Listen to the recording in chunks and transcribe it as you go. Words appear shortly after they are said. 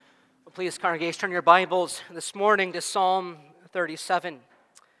Please, congregation, turn your Bibles this morning to Psalm 37.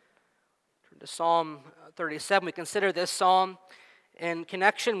 Turn to Psalm 37. We consider this psalm in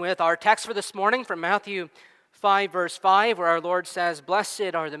connection with our text for this morning from Matthew 5, verse 5, where our Lord says,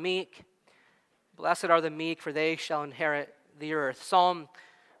 "Blessed are the meek, for they shall inherit the earth." Psalm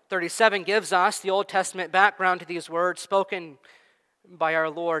 37 gives us the Old Testament background to these words spoken by our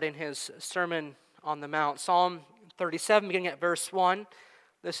Lord in his Sermon on the Mount. Psalm 37, beginning at verse 1.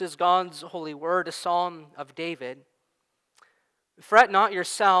 This is God's holy word, a psalm of David. "Fret not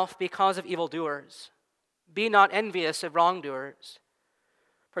yourself because of evildoers. Be not envious of wrongdoers,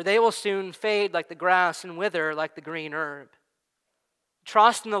 for they will soon fade like the grass and wither like the green herb.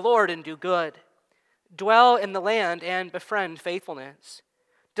 Trust in the Lord and do good. Dwell in the land and befriend faithfulness.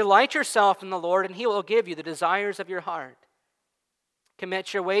 Delight yourself in the Lord, and he will give you the desires of your heart.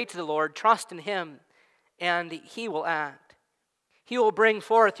 Commit your way to the Lord, trust in him, and he will act. He will bring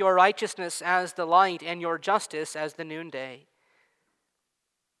forth your righteousness as the light and your justice as the noonday.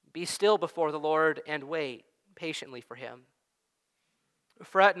 Be still before the Lord and wait patiently for him.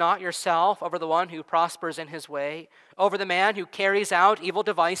 Fret not yourself over the one who prospers in his way, over the man who carries out evil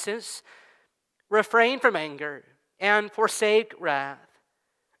devices. Refrain from anger and forsake wrath.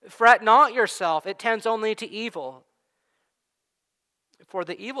 Fret not yourself, it tends only to evil. For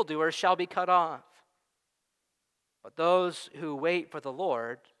the evildoer shall be cut off. But those who wait for the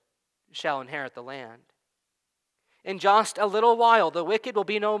Lord shall inherit the land. In just a little while the wicked will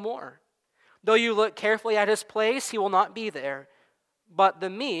be no more. Though you look carefully at his place, he will not be there. But the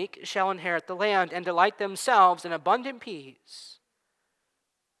meek shall inherit the land and delight themselves in abundant peace.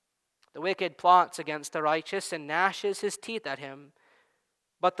 The wicked plots against the righteous and gnashes his teeth at him.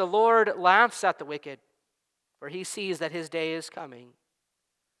 But the Lord laughs at the wicked, for he sees that his day is coming.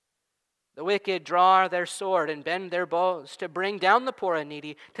 The wicked draw their sword and bend their bows to bring down the poor and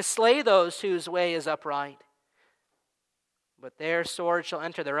needy, to slay those whose way is upright. But their sword shall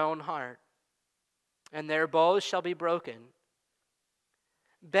enter their own heart, and their bows shall be broken.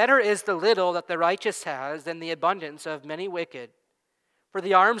 Better is the little that the righteous has than the abundance of many wicked. For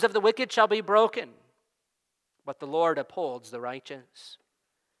the arms of the wicked shall be broken, but the Lord upholds the righteous.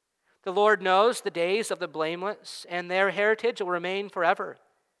 The Lord knows the days of the blameless, and their heritage will remain forever.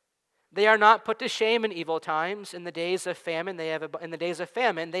 They are not put to shame in evil times. In the days of famine they have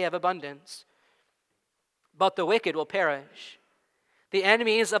abundance. But the wicked will perish. The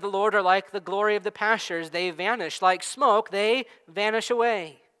enemies of the Lord are like the glory of the pastures. They vanish like smoke. They vanish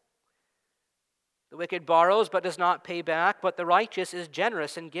away. The wicked borrows but does not pay back, but the righteous is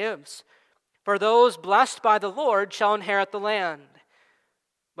generous and gives. For those blessed by the Lord shall inherit the land,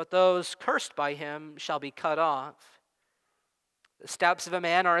 but those cursed by him shall be cut off. The steps of a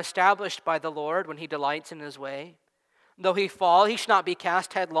man are established by the Lord when he delights in his way. Though he fall, he shall not be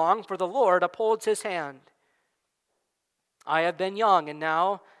cast headlong, for the Lord upholds his hand. I have been young and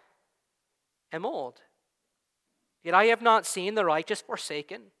now am old. Yet I have not seen the righteous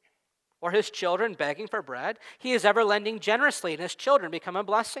forsaken, or his children begging for bread. He is ever lending generously, and his children become a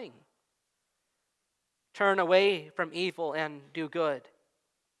blessing. Turn away from evil and do good.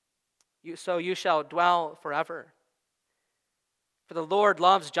 So you shall dwell forever. For the Lord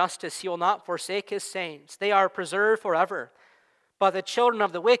loves justice. He will not forsake his saints. They are preserved forever. But the children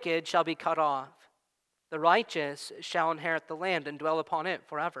of the wicked shall be cut off. The righteous shall inherit the land and dwell upon it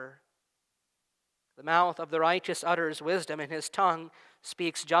forever. The mouth of the righteous utters wisdom, and his tongue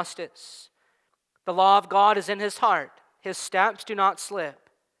speaks justice. The law of God is in his heart. His steps do not slip.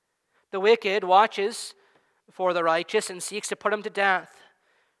 The wicked watches for the righteous and seeks to put him to death.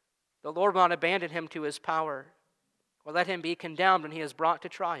 The Lord will not abandon him to his power, or let him be condemned when he is brought to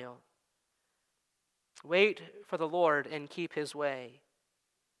trial. Wait for the Lord and keep his way,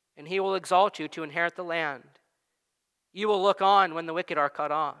 and he will exalt you to inherit the land. You will look on when the wicked are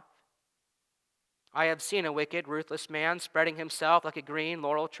cut off. I have seen a wicked, ruthless man spreading himself like a green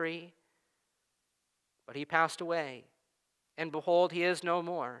laurel tree, but he passed away, and behold, he is no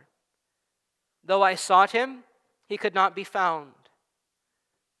more. Though I sought him, he could not be found.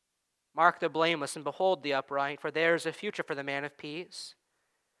 Mark the blameless and behold the upright, for there is a future for the man of peace.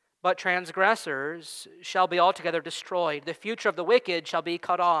 But transgressors shall be altogether destroyed. The future of the wicked shall be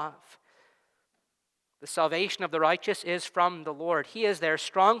cut off. The salvation of the righteous is from the Lord. He is their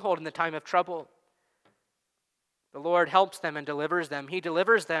stronghold in the time of trouble. The Lord helps them and delivers them. He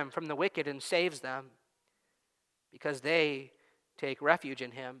delivers them from the wicked and saves them, because they take refuge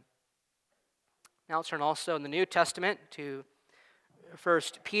in him. Now let's turn also in the New Testament to 1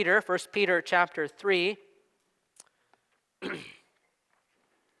 Peter chapter 3.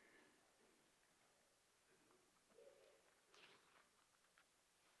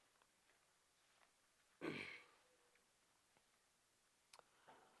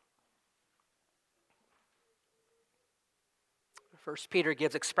 First Peter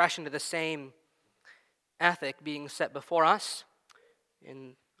gives expression to the same ethic being set before us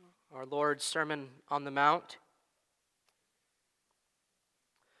in our Lord's Sermon on the Mount.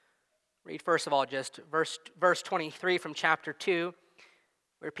 Read first of all just verse 23 from chapter 2,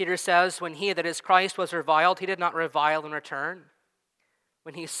 where Peter says, "When he, that is Christ, was reviled, he did not revile in return.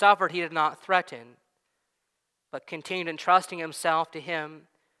 When he suffered, he did not threaten, but continued entrusting himself to him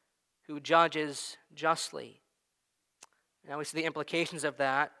who judges justly." Now we see the implications of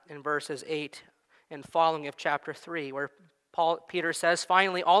that in verses 8 and following of chapter 3, where Peter says,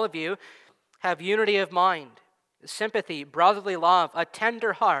 "Finally, all of you have unity of mind, sympathy, brotherly love, a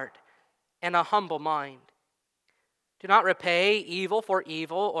tender heart, and a humble mind. Do not repay evil for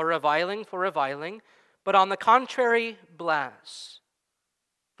evil or reviling for reviling, but on the contrary, bless.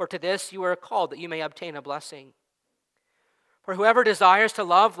 For to this you are called, that you may obtain a blessing. For whoever desires to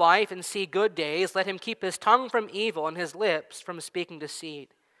love life and see good days, let him keep his tongue from evil and his lips from speaking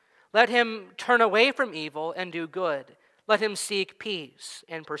deceit. Let him turn away from evil and do good. Let him seek peace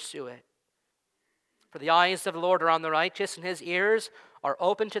and pursue it. For the eyes of the Lord are on the righteous, and his ears are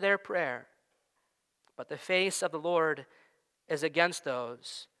open to their prayer. But the face of the Lord is against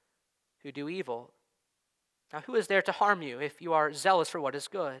those who do evil. Now who is there to harm you if you are zealous for what is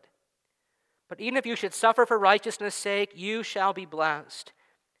good? But even if you should suffer for righteousness' sake, you shall be blessed.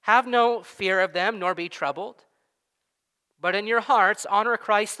 Have no fear of them, nor be troubled. But in your hearts honor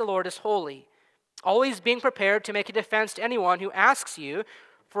Christ the Lord as holy, always being prepared to make a defense to anyone who asks you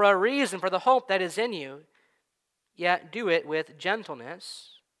for a reason for the hope that is in you, yet do it with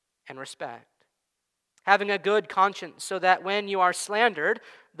gentleness and respect, having a good conscience, so that when you are slandered,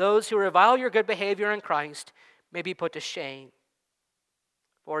 those who revile your good behavior in Christ may be put to shame.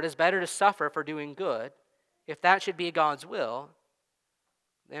 For it is better to suffer for doing good, if that should be God's will,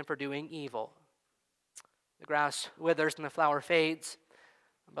 than for doing evil. The grass withers and the flower fades,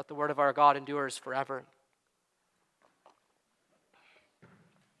 but the word of our God endures forever."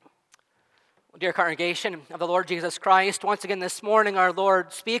 Dear congregation of the Lord Jesus Christ, once again this morning our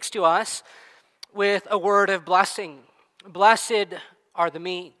Lord speaks to us with a word of blessing. Blessed are the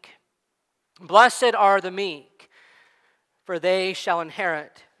meek. Blessed are the meek, for they shall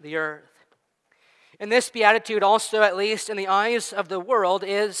inherit the earth. And this beatitude also, at least in the eyes of the world,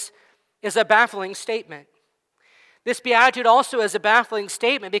 is a baffling statement. This beatitude also is a baffling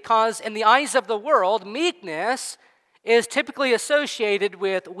statement because in the eyes of the world, meekness is typically associated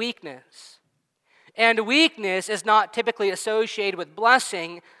with weakness. And weakness is not typically associated with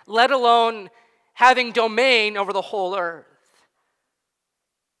blessing, let alone having domain over the whole earth.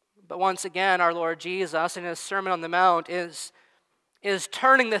 But once again, our Lord Jesus in his Sermon on the Mount is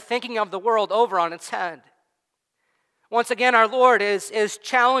turning the thinking of the world over on its head. Once again, our Lord is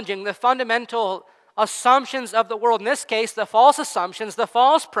challenging the fundamental assumptions of the world, in this case, the false assumptions, the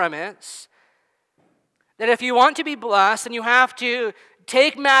false premise, that if you want to be blessed, then you have to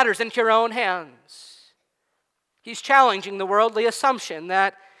take matters into your own hands. He's challenging the worldly assumption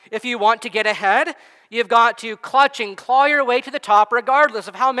that if you want to get ahead, you've got to clutch and claw your way to the top, regardless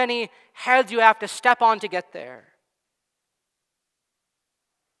of how many heads you have to step on to get there.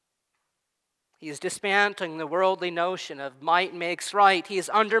 He's dismantling the worldly notion of might makes right. He's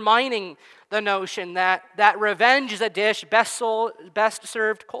undermining the notion that revenge is a dish best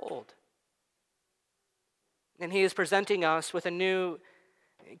served cold. And he is presenting us with a new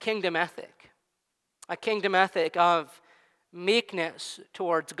kingdom ethic, a kingdom ethic of meekness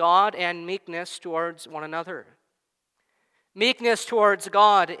towards God and meekness towards one another. Meekness towards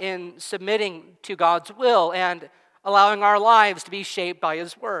God in submitting to God's will and allowing our lives to be shaped by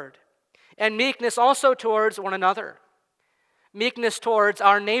his word. And meekness also towards one another. Meekness towards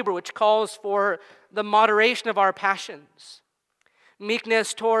our neighbor, which calls for the moderation of our passions.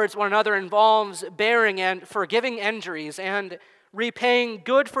 Meekness towards one another involves bearing and forgiving injuries and repaying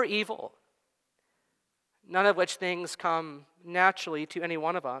good for evil. None of which things come naturally to any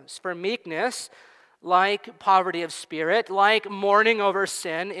one of us. For meekness, like poverty of spirit, like mourning over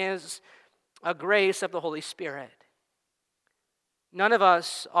sin, is a grace of the Holy Spirit. None of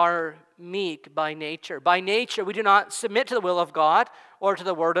us are meek by nature. By nature, we do not submit to the will of God or to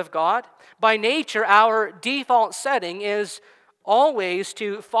the word of God. By nature, our default setting is always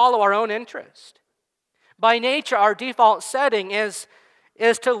to follow our own interest. By nature, our default setting is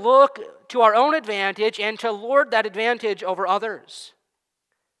to look to our own advantage and to lord that advantage over others.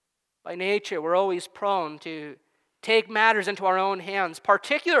 By nature, we're always prone to take matters into our own hands,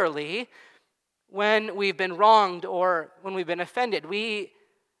 particularly when we've been wronged or when we've been offended. We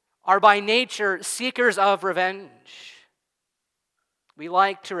are by nature seekers of revenge. We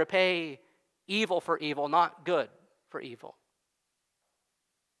like to repay evil for evil, not good for evil.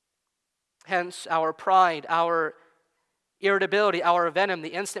 hence our pride, our irritability, our venom, the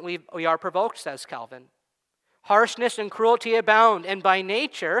instant we are provoked, says Calvin. Harshness and cruelty abound, and by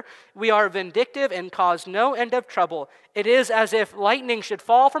nature we are vindictive and cause no end of trouble. It is as if lightning should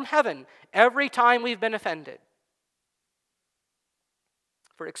fall from heaven every time we've been offended.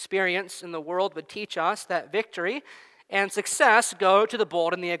 For experience in the world would teach us that victory and success go to the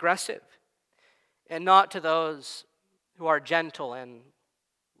bold and the aggressive, and not to those who are gentle and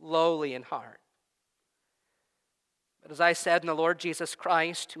lowly in heart. But as I said, in the Lord Jesus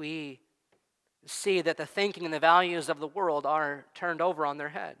Christ, we see that the thinking and the values of the world are turned over on their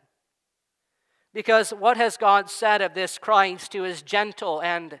head. Because what has God said of this Christ who is gentle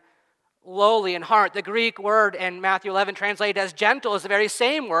and lowly in heart? The Greek word in Matthew 11 translated as gentle is the very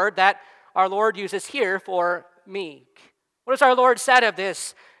same word that our Lord uses here for meek. What has our Lord said of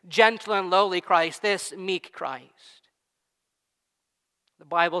this gentle and lowly Christ, this meek Christ? The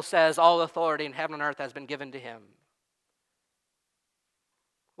Bible says all authority in heaven and earth has been given to him.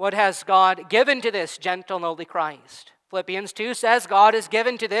 What has God given to this gentle and lowly Christ? Philippians 2 says God has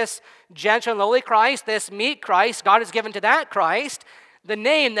given to this gentle and lowly Christ, this meek Christ, God has given to that Christ the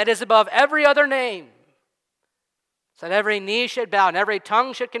name that is above every other name, so that every knee should bow and every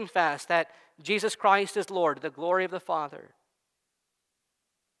tongue should confess that Jesus Christ is Lord, to the glory of the Father.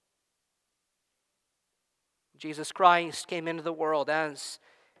 Jesus Christ came into the world as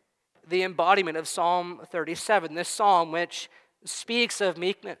the embodiment of Psalm 37, this psalm which speaks of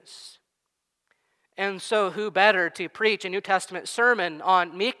meekness. And so who better to preach a New Testament sermon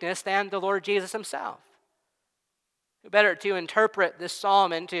on meekness than the Lord Jesus himself? Who better to interpret this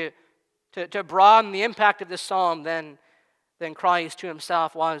psalm and to broaden the impact of this psalm than Christ, who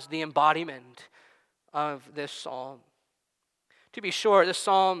himself was the embodiment of this psalm? To be sure, this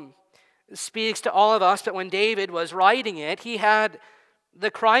psalm speaks to all of us, but when David was writing it, he had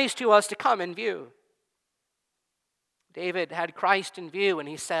the Christ who was to come in view. David had Christ in view, and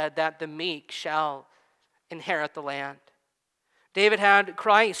he said that the meek shall inherit the land. David had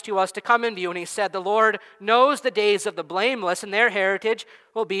Christ who was to come in view, and he said, the Lord knows the days of the blameless, and their heritage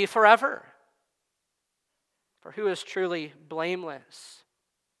will be forever. For who is truly blameless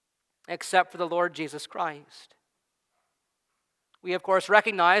except for the Lord Jesus Christ? We, of course,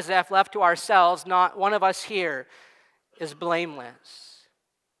 recognize that if left to ourselves, not one of us here is blameless.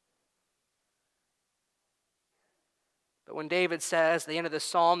 But when David says at the end of the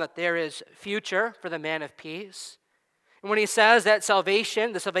psalm that there is future for the man of peace, and when he says that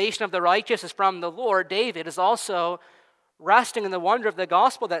salvation, the salvation of the righteous is from the Lord, David is also resting in the wonder of the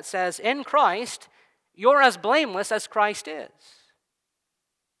gospel that says, in Christ, you're as blameless as Christ is.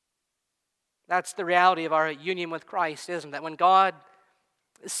 That's the reality of our union with Christ, isn't it? That when God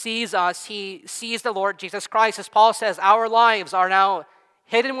sees us, he sees the Lord Jesus Christ. As Paul says, our lives are now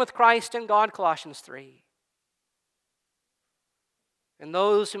hidden with Christ in God, Colossians 3. And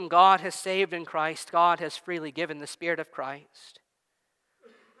those whom God has saved in Christ, God has freely given the Spirit of Christ.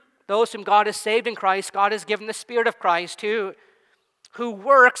 Those whom God has saved in Christ, God has given the Spirit of Christ who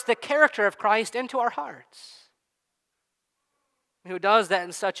works the character of Christ into our hearts. Who does that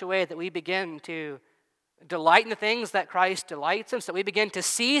in such a way that we begin to delight in the things that Christ delights in, so that we begin to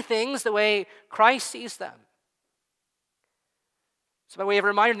see things the way Christ sees them. So by way of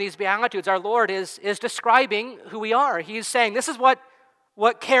reminder in these Beatitudes, our Lord is describing who we are. He's saying this is what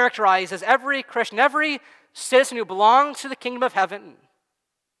characterizes every Christian, every citizen who belongs to the kingdom of heaven.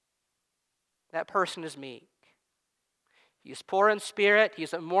 That person is meek. He's poor in spirit,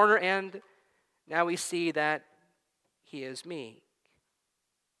 he's a mourner, and now we see that he is meek.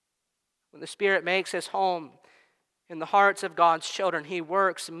 When the Spirit makes his home in the hearts of God's children, he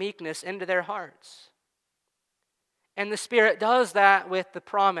works meekness into their hearts. And the Spirit does that with the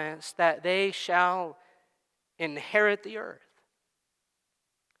promise that they shall inherit the earth.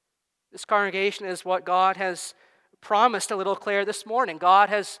 This congregation is what God has promised a little Claire this morning. God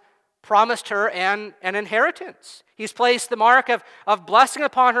has promised her an inheritance. He's placed the mark of blessing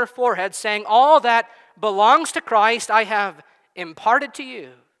upon her forehead, saying, all that belongs to Christ I have imparted to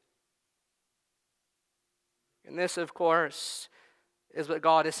you. And this, of course, is what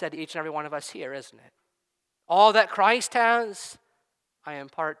God has said to each and every one of us here, isn't it? All that Christ has, I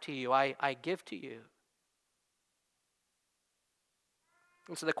impart to you, I give to you.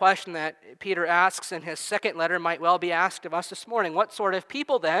 And so the question that Peter asks in his second letter might well be asked of us this morning. What sort of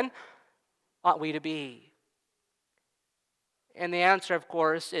people, then, ought we to be? And the answer, of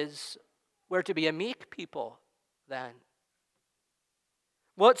course, is we're to be a meek people, then.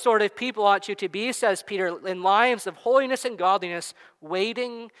 What sort of people ought you to be, says Peter, in lives of holiness and godliness,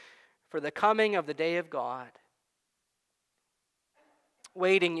 waiting for the coming of the day of God?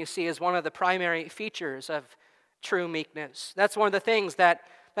 Waiting, you see, is one of the primary features of true meekness. That's one of the things that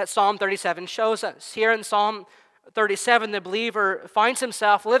Psalm 37 shows us. Here in Psalm 37, the believer finds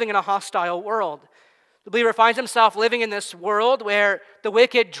himself living in a hostile world. The believer finds himself living in this world where the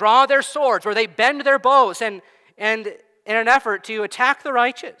wicked draw their swords, where they bend their bows and in an effort to attack the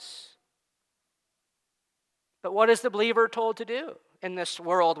righteous. But what is the believer told to do in this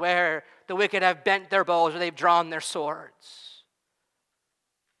world where the wicked have bent their bows or they've drawn their swords?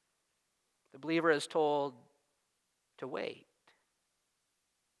 The believer is told to wait.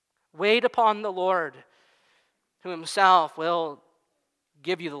 Wait upon the Lord, who himself will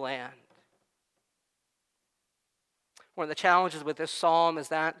give you the land. One of the challenges with this psalm is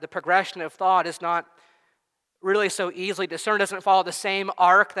that the progression of thought is not really so easily discerned. It doesn't follow the same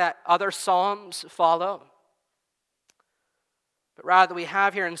arc that other psalms follow. But rather, we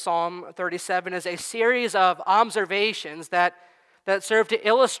have here in Psalm 37 is a series of observations that serve to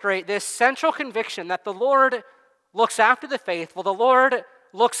illustrate this central conviction that the Lord looks after the faithful, the Lord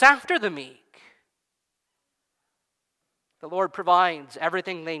looks after the meek. The Lord provides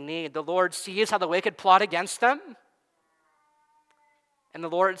everything they need. The Lord sees how the wicked plot against them. And the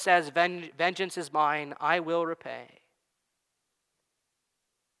Lord says, vengeance is mine, I will repay.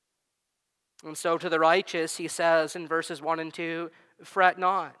 And so to the righteous, he says in verses 1 and 2, fret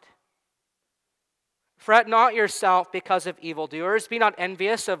not. Fret not yourself because of evildoers. Be not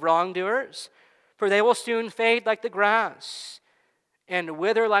envious of wrongdoers, for they will soon fade like the grass and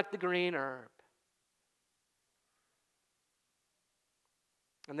wither like the green herb.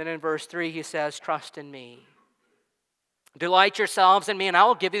 And then in verse 3 he says, trust in me. Delight yourselves in me, and I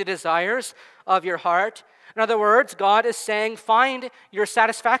will give you the desires of your heart. In other words, God is saying, find your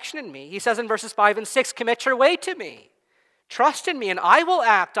satisfaction in me. He says in verses 5 and 6, commit your way to me. Trust in me, and I will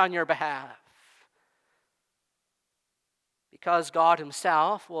act on your behalf. Because God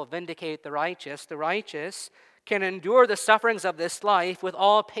himself will vindicate the righteous can endure the sufferings of this life with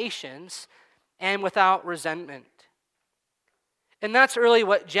all patience and without resentment. And that's really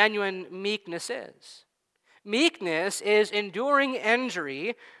what genuine meekness is. Meekness is enduring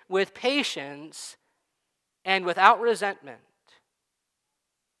injury with patience and without resentment.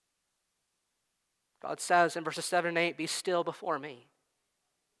 God says in verses 7 and 8, be still before me.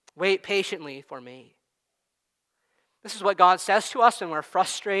 Wait patiently for me. This is what God says to us when we're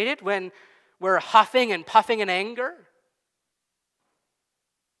frustrated, when we're huffing and puffing in anger.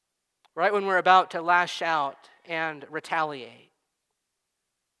 Right when we're about to lash out and retaliate.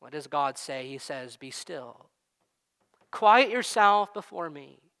 What does God say? He says, be still. Quiet yourself before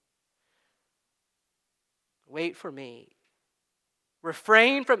me. Wait for me.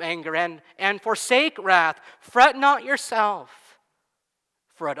 Refrain from anger and forsake wrath. Fret not yourself,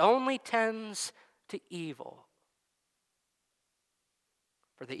 for it only tends to evil.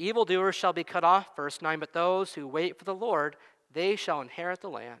 For the evildoers shall be cut off, verse 9, but those who wait for the Lord, they shall inherit the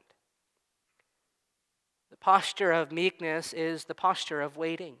land. The posture of meekness is the posture of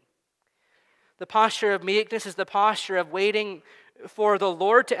waiting. The posture of meekness is the posture of waiting for the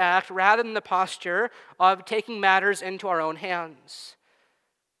Lord to act rather than the posture of taking matters into our own hands.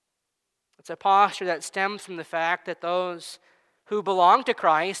 It's a posture that stems from the fact that those who belong to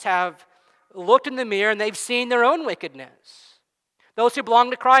Christ have looked in the mirror and they've seen their own wickedness. Those who belong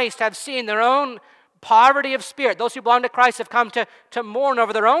to Christ have seen their own poverty of spirit. Those who belong to Christ have come to mourn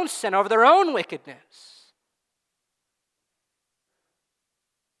over their own sin, over their own wickedness.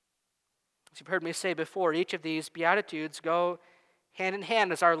 As you've heard me say before, each of these Beatitudes go hand in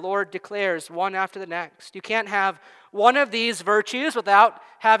hand as our Lord declares one after the next. You can't have one of these virtues without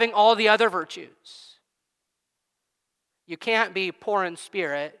having all the other virtues. You can't be poor in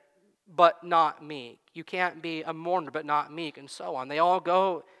spirit but not meek. You can't be a mourner but not meek, and so on. They all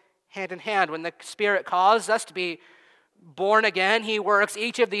go hand in hand. When the Spirit causes us to be born again, He works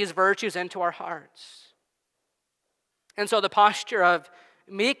each of these virtues into our hearts. And so the posture of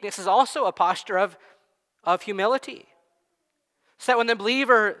meekness is also a posture of humility. So that when the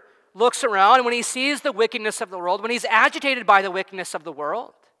believer looks around and when he sees the wickedness of the world, when he's agitated by the wickedness of the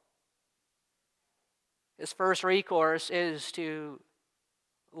world, his first recourse is to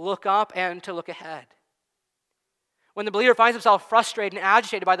look up and to look ahead. When the believer finds himself frustrated and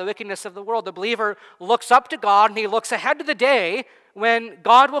agitated by the wickedness of the world, the believer looks up to God and he looks ahead to the day when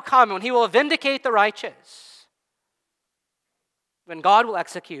God will come, when He will vindicate the righteous, when God will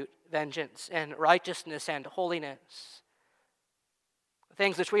execute vengeance and righteousness and holiness,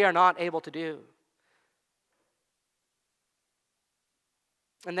 things which we are not able to do.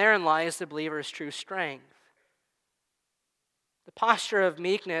 And therein lies the believer's true strength. The posture of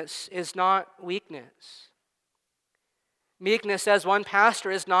meekness is not weakness. Meekness, says one pastor,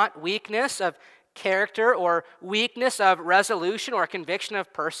 is not weakness of character or weakness of resolution or conviction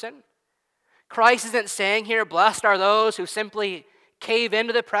of person. Christ isn't saying here, blessed are those who simply cave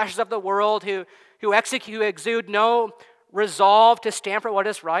into the pressures of the world, who exude no resolve to stand for what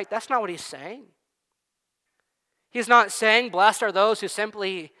is right. That's not what he's saying. He's not saying, blessed are those who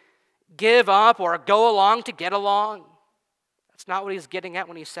simply give up or go along to get along. That's not what he's getting at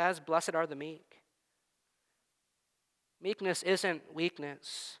when he says, blessed are the meek. Meekness isn't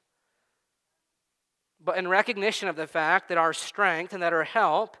weakness, but in recognition of the fact that our strength and that our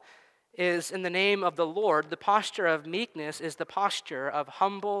help is in the name of the Lord, the posture of meekness is the posture of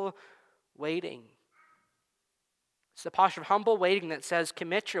humble waiting. It's the posture of humble waiting that says,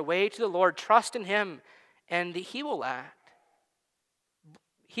 commit your way to the Lord, trust in him, and he will act.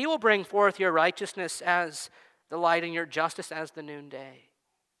 He will bring forth your righteousness as the light and your justice as the noonday.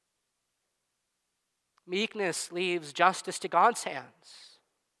 Meekness leaves justice to God's hands.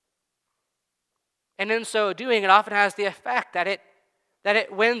 And in so doing, it often has the effect that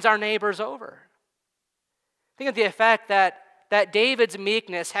it wins our neighbors over. Think of the effect that David's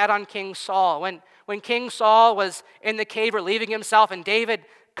meekness had on King Saul. When King Saul was in the cave relieving himself and David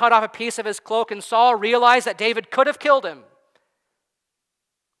cut off a piece of his cloak and Saul realized that David could have killed him.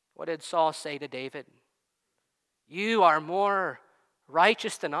 What did Saul say to David? You are more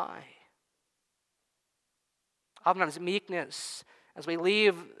righteous than I. Oftentimes meekness, as we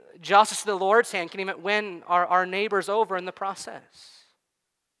leave justice to the Lord's hand, can even win our neighbors over in the process.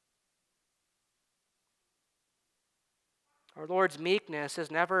 Our Lord's meekness is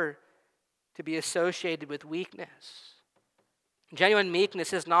never to be associated with weakness. Genuine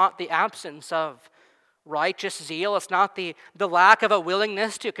meekness is not the absence of righteous zeal. It's not the lack of a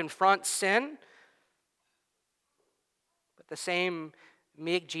willingness to confront sin. But the same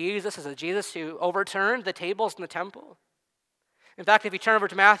meek Jesus is a Jesus who overturned the tables in the temple. In fact, if you turn over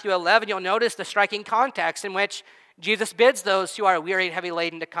to Matthew 11, you'll notice the striking context in which Jesus bids those who are weary and heavy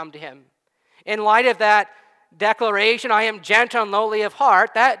laden to come to him. In light of that declaration, I am gentle and lowly of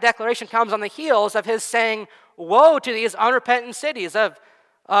heart, that declaration comes on the heels of his saying, woe to these unrepentant cities of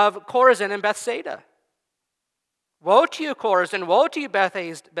Chorazin and Bethsaida. Woe to you, Chorazin, woe to you,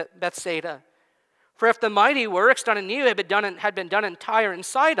 Bethsaida. For if the mighty works done in you had been done in Tyre and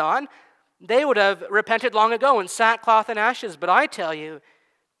Sidon, they would have repented long ago in sackcloth and ashes. But I tell you,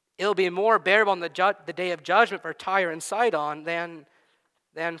 it'll be more bearable on the day of judgment for Tyre and Sidon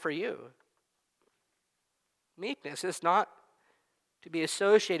than for you. Meekness is not to be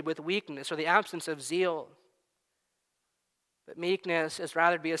associated with weakness or the absence of zeal. But meekness is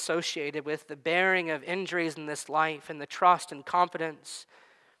rather to be associated with the bearing of injuries in this life and the trust and confidence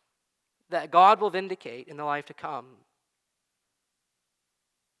that God will vindicate in the life to come.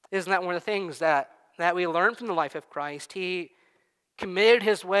 Isn't that one of the things that we learn from the life of Christ? He committed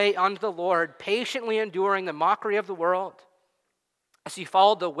his way unto the Lord, patiently enduring the mockery of the world, as he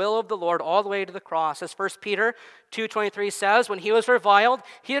followed the will of the Lord all the way to the cross. As 1 Peter 2:23 says, when he was reviled,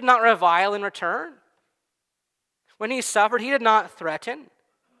 he did not revile in return. When he suffered, he did not threaten,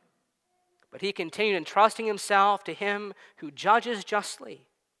 but he continued entrusting himself to him who judges justly.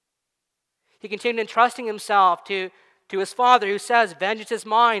 He continued entrusting himself to his Father who says, vengeance is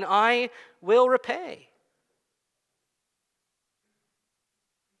mine, I will repay.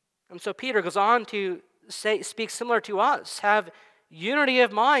 And so Peter goes on to speak similar to us, have unity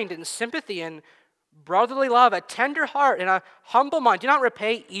of mind and sympathy and brotherly love, a tender heart and a humble mind. Do not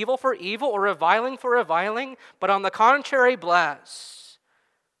repay evil for evil or reviling for reviling, but on the contrary bless.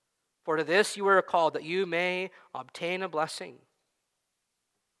 For to this you were called, that you may obtain a blessing.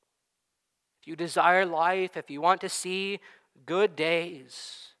 If you desire life, if you want to see good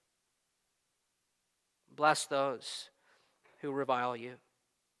days, bless those who revile you.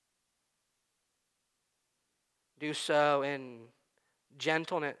 Do so in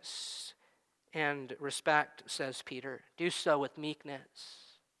gentleness and respect, says Peter. Do so with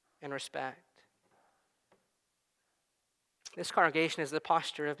meekness and respect. This congregation is the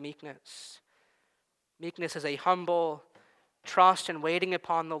posture of meekness. Meekness is a humble trust and waiting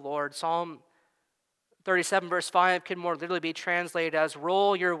upon the Lord. Psalm 37 verse 5 can more literally be translated as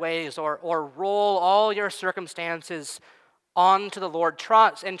roll your ways or roll all your circumstances onto the Lord.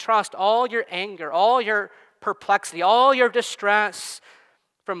 Trust all your anger, all your perplexity, all your distress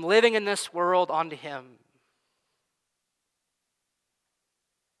from living in this world onto him.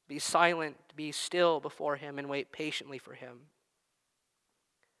 Be silent, be still before him, and wait patiently for him.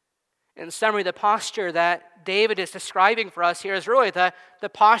 In summary, the posture that David is describing for us here is really the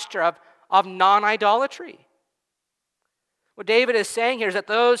posture of non-idolatry. What David is saying here is that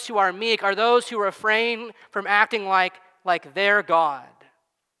those who are meek are those who refrain from acting like like their God,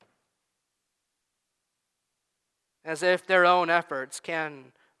 as if their own efforts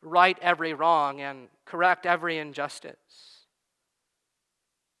can right every wrong and correct every injustice.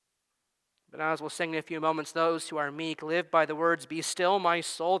 But as we'll sing in a few moments, those who are meek live by the words, "Be still, my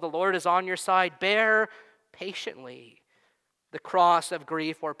soul, the Lord is on your side. Bear patiently the cross of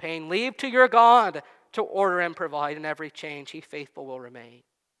grief or pain. Leave to your God to order and provide in every change. He faithful will remain."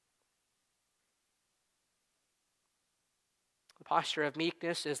 The posture of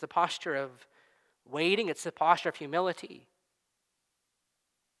meekness is the posture of waiting. It's the posture of humility.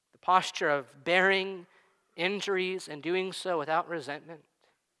 The posture of bearing injuries and doing so without resentment.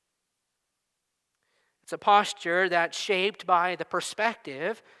 It's a posture that's shaped by the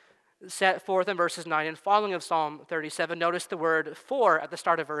perspective set forth in verses 9 and following of Psalm 37. Notice the word "for" at the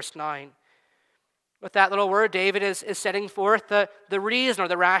start of verse 9. With that little word, David is setting forth the reason or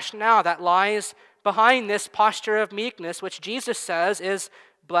the rationale that lies behind this posture of meekness, which Jesus says is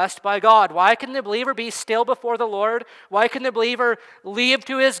blessed by God. Why can the believer be still before the Lord? Why can the believer leave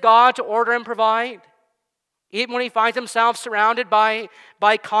to his God to order and provide? Even when he finds himself surrounded by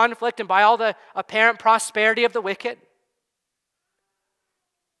conflict and by all the apparent prosperity of the wicked.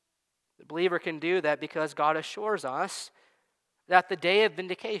 The believer can do that because God assures us that the day of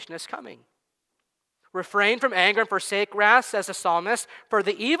vindication is coming. Refrain from anger and forsake wrath, says the psalmist, for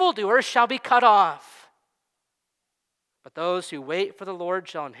the evildoers shall be cut off. But those who wait for the Lord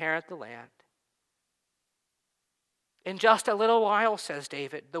shall inherit the land. In just a little while, says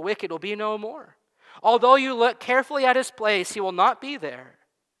David, the wicked will be no more. Although you look carefully at his place, he will not be there.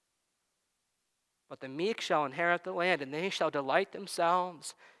 But the meek shall inherit the land, and they shall delight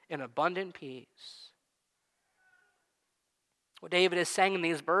themselves in abundant peace. What David is saying in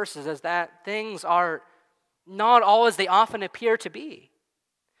these verses is that things are not all as they often appear to be.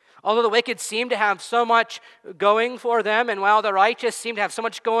 Although the wicked seem to have so much going for them, and while the righteous seem to have so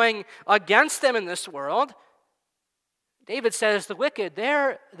much going against them in this world, David says the wicked,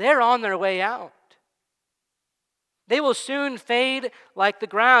 they're on their way out. They will soon fade like the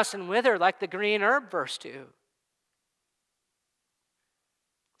grass and wither like the green herb, verse 2.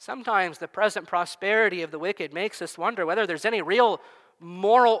 Sometimes the present prosperity of the wicked makes us wonder whether there's any real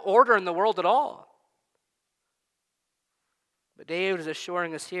moral order in the world at all. But David is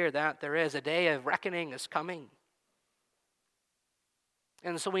assuring us here that there is a day of reckoning is coming.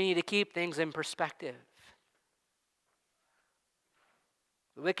 And so we need to keep things in perspective.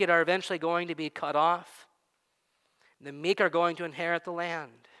 The wicked are eventually going to be cut off. The meek are going to inherit the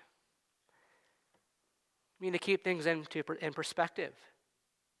land. We need to keep things in perspective.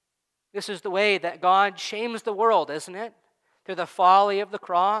 This is the way that God shames the world, isn't it? Through the folly of the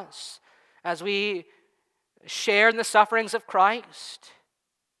cross, as we share in the sufferings of Christ.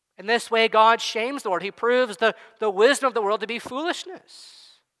 In this way, God shames the world. He proves the wisdom of the world to be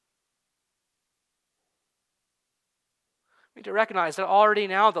foolishness. We need to recognize that already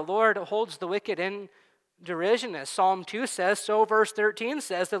now the Lord holds the wicked in derision. As Psalm 2 says, so verse 13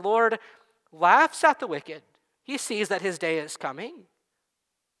 says, the Lord laughs at the wicked. He sees that his day is coming.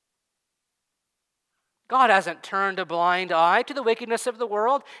 God hasn't turned a blind eye to the wickedness of the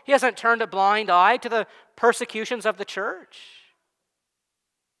world. He hasn't turned a blind eye to the persecutions of the church.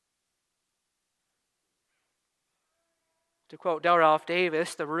 To quote Del Ralph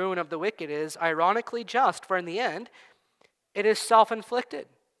Davis, the ruin of the wicked is ironically just, for in the end, it is self-inflicted.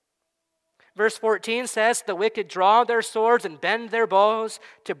 Verse 14 says, the wicked draw their swords and bend their bows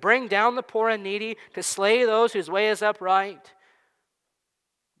to bring down the poor and needy, to slay those whose way is upright.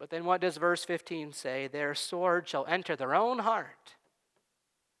 But then what does verse 15 say? Their sword shall enter their own heart,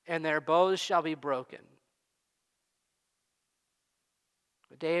 and their bows shall be broken.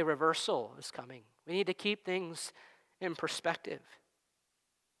 The day of reversal is coming. We need to keep things in perspective.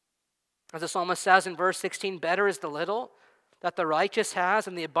 As the psalmist says in verse 16, better is the little that the righteous has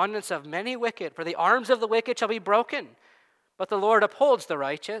in the abundance of many wicked. For the arms of the wicked shall be broken, but the Lord upholds the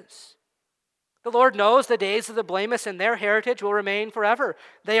righteous. The Lord knows the days of the blameless, and their heritage will remain forever.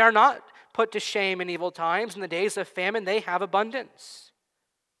 They are not put to shame in evil times. In the days of famine, they have abundance.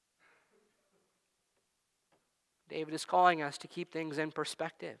 David is calling us to keep things in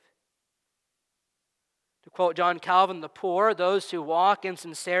perspective. To quote John Calvin, the poor, those who walk in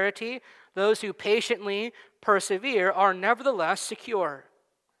sincerity, those who patiently persevere, are nevertheless secure.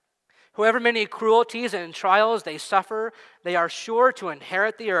 However many cruelties and trials they suffer, they are sure to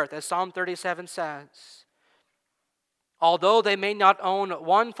inherit the earth, as Psalm 37 says. Although they may not own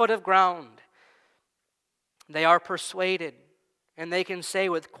 1 foot of ground, they are persuaded, and they can say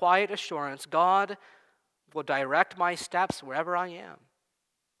with quiet assurance, God will direct my steps wherever I am.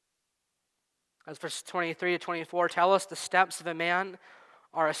 As verses 23 to 24 tell us, the steps of a man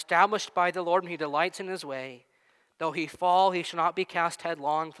are established by the Lord, and he delights in his way. Though he fall, he shall not be cast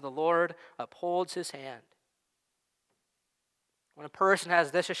headlong, for the Lord upholds his hand. When a person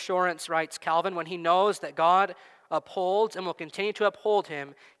has this assurance, writes Calvin, when he knows that God upholds and will continue to uphold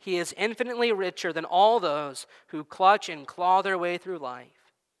him, he is infinitely richer than all those who clutch and claw their way through life.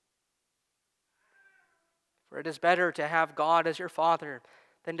 For it is better to have God as your Father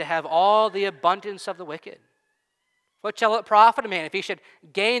than to have all the abundance of the wicked. What shall it profit a man if he should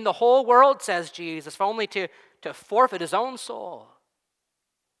gain the whole world, says Jesus, for only to forfeit his own soul?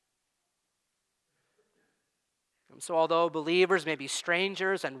 And so although believers may be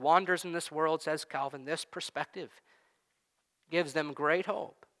strangers and wanderers in this world, says Calvin, this perspective gives them great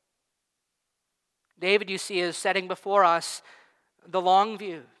hope. David, you see, is setting before us the long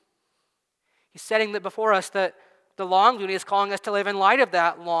view. He's setting before us the long view, and he's calling us to live in light of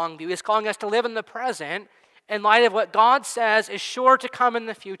that long view. He's calling us to live in the present in light of what God says is sure to come in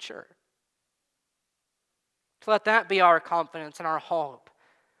the future. To let that be our confidence and our hope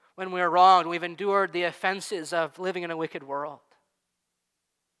when we are wronged, we've endured the offenses of living in a wicked world.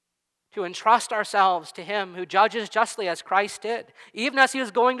 To entrust ourselves to him who judges justly as Christ did. Even as he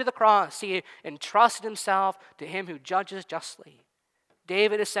was going to the cross, he entrusted himself to him who judges justly.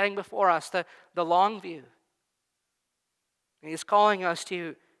 David is setting before us the long view. And he's calling us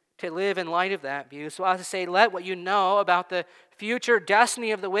to live in light of that view. So as I say, let what you know about the future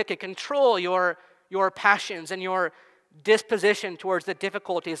destiny of the wicked control your passions and your disposition towards the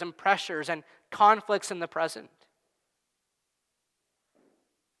difficulties and pressures and conflicts in the present.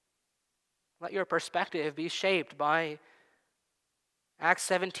 Let your perspective be shaped by Acts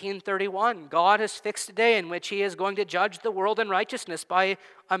 17:31. God has fixed a day in which he is going to judge the world in righteousness by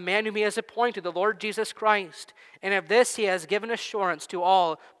a man whom he has appointed, the Lord Jesus Christ. And of this he has given assurance to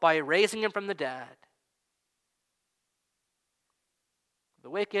all by raising him from the dead. The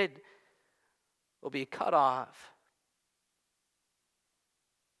wicked will be cut off.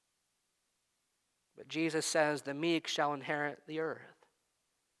 But Jesus says the meek shall inherit the earth.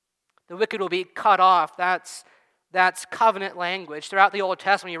 The wicked will be cut off. That's covenant language. Throughout the Old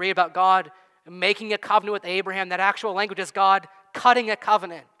Testament, you read about God making a covenant with Abraham. That actual language is God cutting a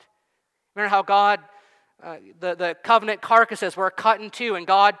covenant. Remember how God, the covenant carcasses were cut in two, and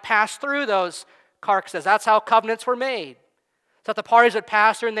God passed through those carcasses. That's how covenants were made. So that the parties would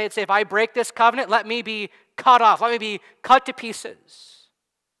pass through and they'd say, if I break this covenant, let me be cut off. Let me be cut to pieces.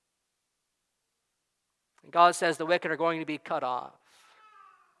 And God says the wicked are going to be cut off.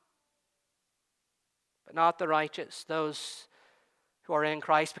 But not the righteous, those who are in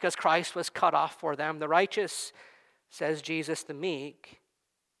Christ, because Christ was cut off for them. The righteous, says Jesus, the meek,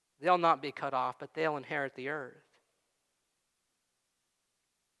 they'll not be cut off, but they'll inherit the earth.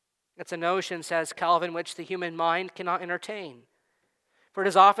 It's a notion, says Calvin, which the human mind cannot entertain. For it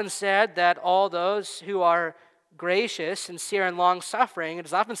is often said that all those who are gracious, sincere, and long-suffering, it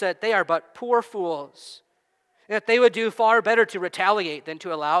is often said that they are but poor fools, and that they would do far better to retaliate than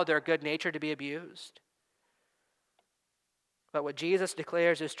to allow their good nature to be abused. But what Jesus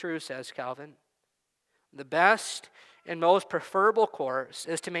declares is true, says Calvin. The best and most preferable course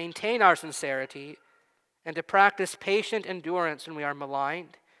is to maintain our sincerity and to practice patient endurance when we are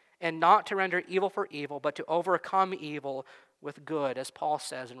maligned, and not to render evil for evil, but to overcome evil with good, as Paul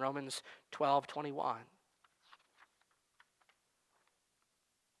says in Romans 12:21.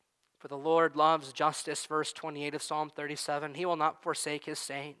 For the Lord loves justice, verse 28 of Psalm 37. He will not forsake his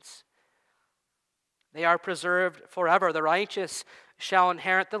saints. They are preserved forever. The righteous shall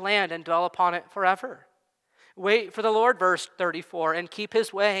inherit the land and dwell upon it forever. Wait for the Lord, verse 34, and keep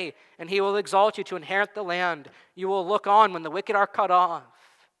his way, and he will exalt you to inherit the land. You will look on when the wicked are cut off.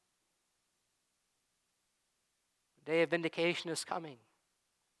 The day of vindication is coming.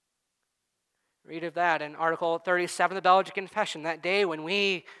 Read of that in Article 37 of the Belgian Confession, that day when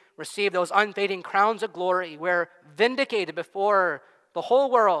we receive those unfading crowns of glory. We're vindicated before the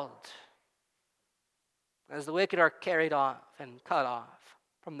whole world as the wicked are carried off and cut off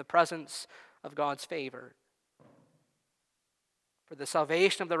from the presence of God's favor. For the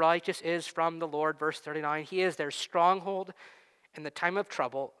salvation of the righteous is from the Lord, verse 39. He is their stronghold in the time of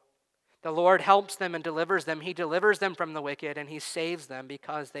trouble. The Lord helps them and delivers them. He delivers them from the wicked, and he saves them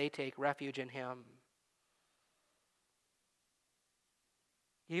because they take refuge in him.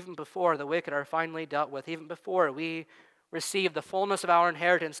 Even before the wicked are finally dealt with, even before we receive the fullness of our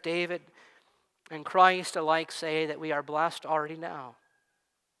inheritance, David and Christ alike say that we are blessed already now.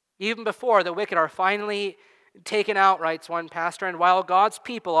 Even before the wicked are finally taken out, writes one pastor, and while God's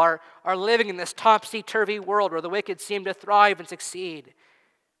people are living in this topsy-turvy world where the wicked seem to thrive and succeed,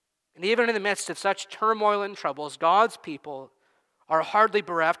 And even in the midst of such turmoil and troubles, God's people are hardly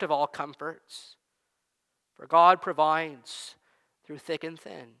bereft of all comforts, for God provides through thick and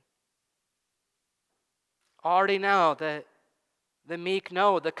thin. Already now, the meek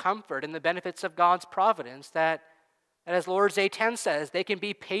know the comfort and the benefits of God's providence, that as Lord's Day 10 says, they can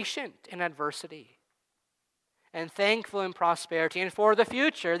be patient in adversity and thankful in prosperity. And for the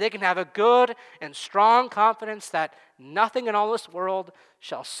future, they can have a good and strong confidence that nothing in all this world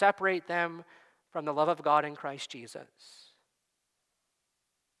shall separate them from the love of God in Christ Jesus.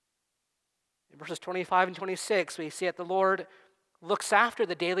 In verses 25 and 26, we see that the Lord looks after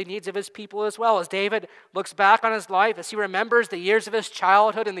the daily needs of his people as well. As David looks back on his life, as he remembers the years of his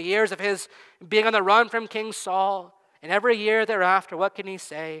childhood and the years of his being on the run from King Saul, and every year thereafter, what can he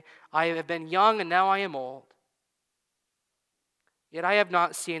say? I have been young and now I am old. Yet I have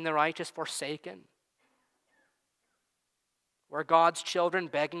not seen the righteous forsaken, or God's children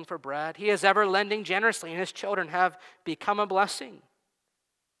begging for bread. He is ever lending generously, and his children have become a blessing.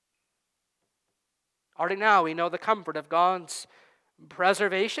 Already now we know the comfort of God's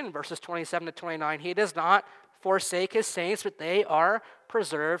preservation, verses 27 to 29. He does not forsake his saints, but they are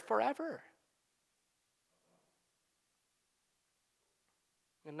preserved forever.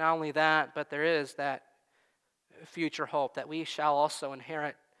 And not only that, but there is that future hope that we shall also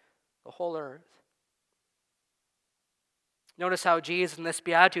inherit the whole earth. Notice how Jesus in this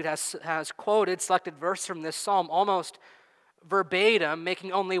beatitude has quoted selected verse from this psalm almost verbatim,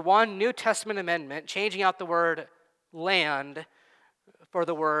 making only one New Testament amendment, changing out the word land for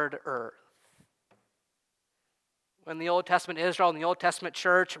the word earth. When the Old Testament Israel and the Old Testament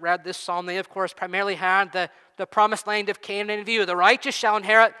church read this psalm, they of course primarily had the promised land of Canaan in view. The righteous shall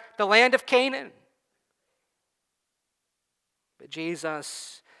inherit the land of Canaan. But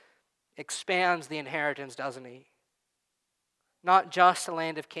Jesus expands the inheritance, doesn't he? Not just the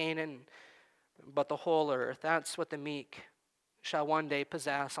land of Canaan, but the whole earth. That's what the meek shall one day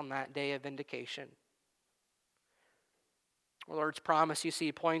possess on that day of vindication. The Lord's promise, you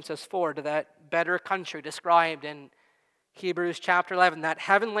see, points us forward to that better country described in Hebrews chapter 11, that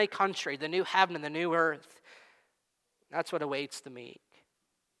heavenly country, the new heaven and the new earth. That's what awaits the meek.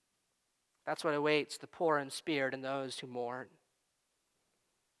 That's what awaits the poor in spirit and those who mourn.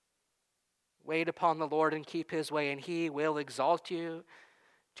 Wait upon the Lord and keep his way, and he will exalt you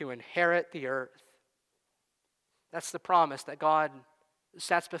to inherit the earth. That's the promise that God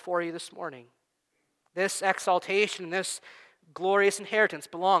sets before you this morning. This exaltation, this glorious inheritance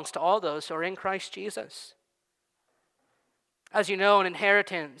belongs to all those who are in Christ Jesus. As you know, an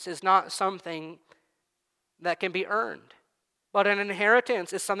inheritance is not something that can be earned, but an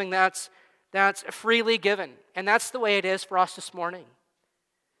inheritance is something that's freely given, and that's the way it is for us this morning.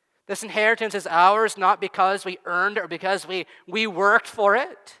 This inheritance is ours not because we earned it or because we worked for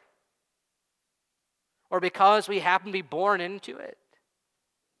it or because we happen to be born into it,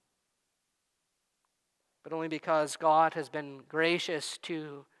 but only because God has been gracious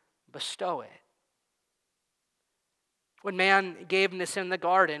to bestow it. When man gave into sin in the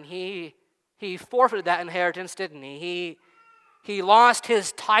garden, he forfeited that inheritance, didn't he? He lost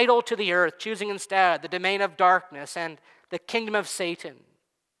his title to the earth, choosing instead the domain of darkness and the kingdom of Satan.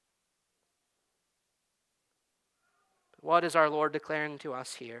 What is our Lord declaring to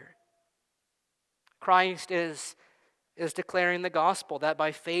us here? Christ is declaring the gospel, that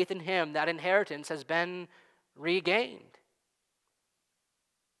by faith in him, that inheritance has been regained.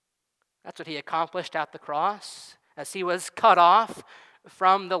 That's what he accomplished at the cross, as he was cut off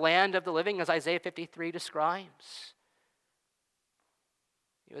from the land of the living, as Isaiah 53 describes.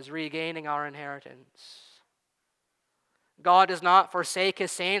 He was regaining our inheritance. God does not forsake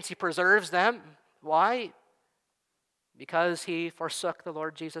his saints, he preserves them. Why? Because he forsook the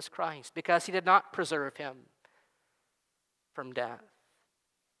Lord Jesus Christ, because he did not preserve him from death.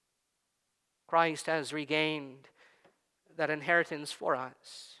 Christ has regained that inheritance for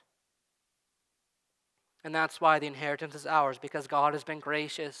us. And that's why the inheritance is ours, because God has been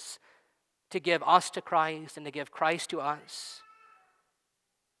gracious to give us to Christ and to give Christ to us.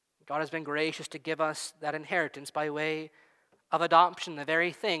 God has been gracious to give us that inheritance by way of adoption, the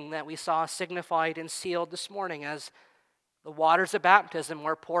very thing that we saw signified and sealed this morning as the waters of baptism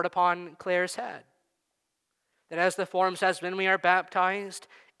were poured upon Claire's head. That as the form says, when we are baptized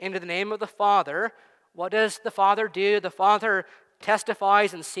into the name of the Father, what does the Father do? The Father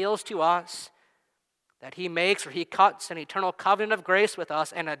testifies and seals to us that he makes or he cuts an eternal covenant of grace with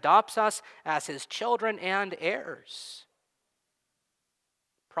us and adopts us as his children and heirs,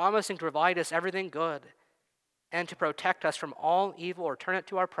 promising to provide us everything good and to protect us from all evil or turn it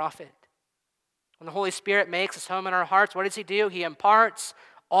to our profit. When the Holy Spirit makes his home in our hearts, what does he do? He imparts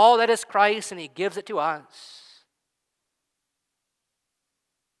all that is Christ, and he gives it to us.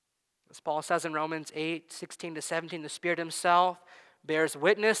 As Paul says in Romans 8:16-17, the Spirit himself bears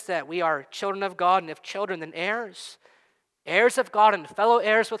witness that we are children of God, and if children, then heirs, heirs of God and fellow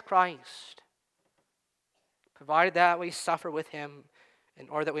heirs with Christ, provided that we suffer with him in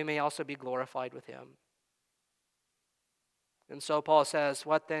order that we may also be glorified with him. And so Paul says,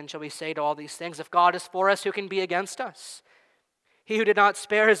 what then shall we say to all these things? If God is for us, who can be against us? He who did not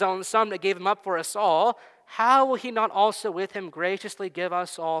spare his own son, but gave him up for us all, how will he not also with him graciously give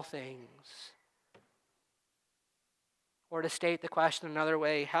us all things? Or to state the question another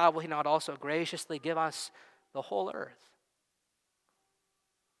way, how will he not also graciously give us the whole earth?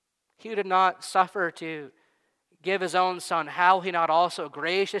 He who did not suffer to give his own son, how will he not also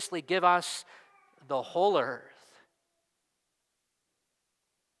graciously give us the whole earth?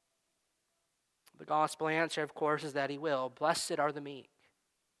 The gospel answer, of course, is that he will. Blessed are the meek,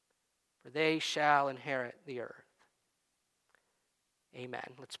 for they shall inherit the earth.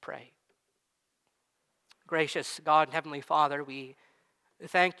 Amen. Let's pray. Gracious God and Heavenly Father, we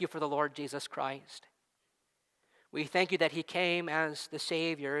thank you for the Lord Jesus Christ. We thank you that he came as the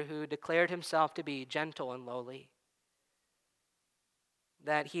Savior who declared himself to be gentle and lowly.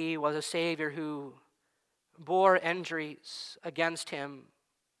 That he was a Savior who bore injuries against him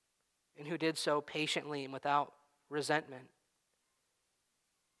and who did so patiently and without resentment.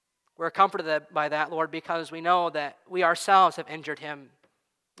 We're comforted by that, Lord, because we know that we ourselves have injured him.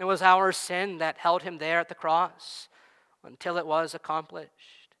 It was our sin that held him there at the cross until it was accomplished.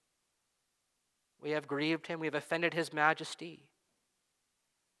 We have grieved him. We have offended his majesty.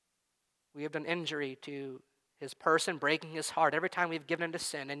 We have done injury to his person, breaking his heart every time we've given into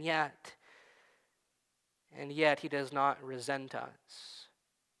sin, and yet he does not resent us.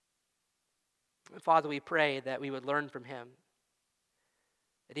 Father, we pray that we would learn from him,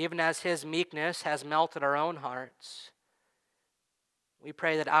 that even as his meekness has melted our own hearts, we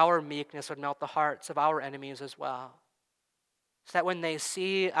pray that our meekness would melt the hearts of our enemies as well, so that when they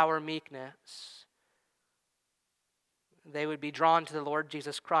see our meekness, they would be drawn to the Lord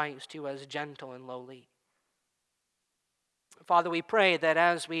Jesus Christ, who is gentle and lowly. Father, we pray that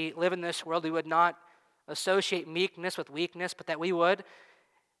as we live in this world, we would not associate meekness with weakness, but that we would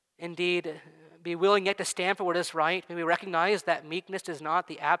indeed be willing yet to stand for what is right. May we recognize that meekness is not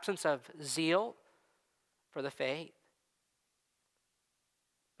the absence of zeal for the faith.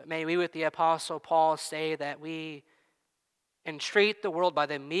 But may we, with the Apostle Paul, say that we entreat the world by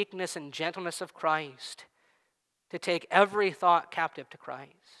the meekness and gentleness of Christ to take every thought captive to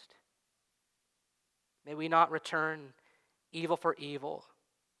Christ. May we not return evil for evil,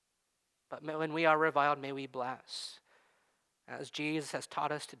 but when we are reviled, may we bless, as Jesus has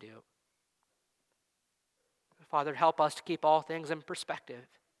taught us to do. Father, help us to keep all things in perspective.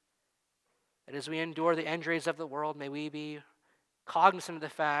 That as we endure the injuries of the world, may we be cognizant of the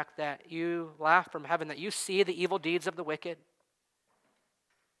fact that you laugh from heaven, that you see the evil deeds of the wicked,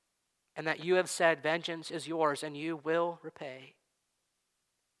 and that you have said, vengeance is yours, and you will repay.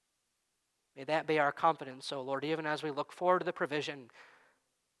 May that be our confidence, O Lord, even as we look forward to the provision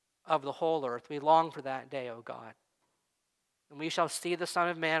of the whole earth. We long for that day, O God. And we shall see the Son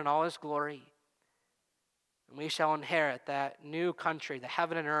of Man in all his glory. And we shall inherit that new country, the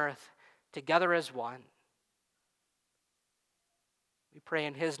heaven and earth, together as one. We pray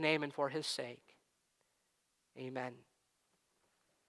in his name and for his sake. Amen.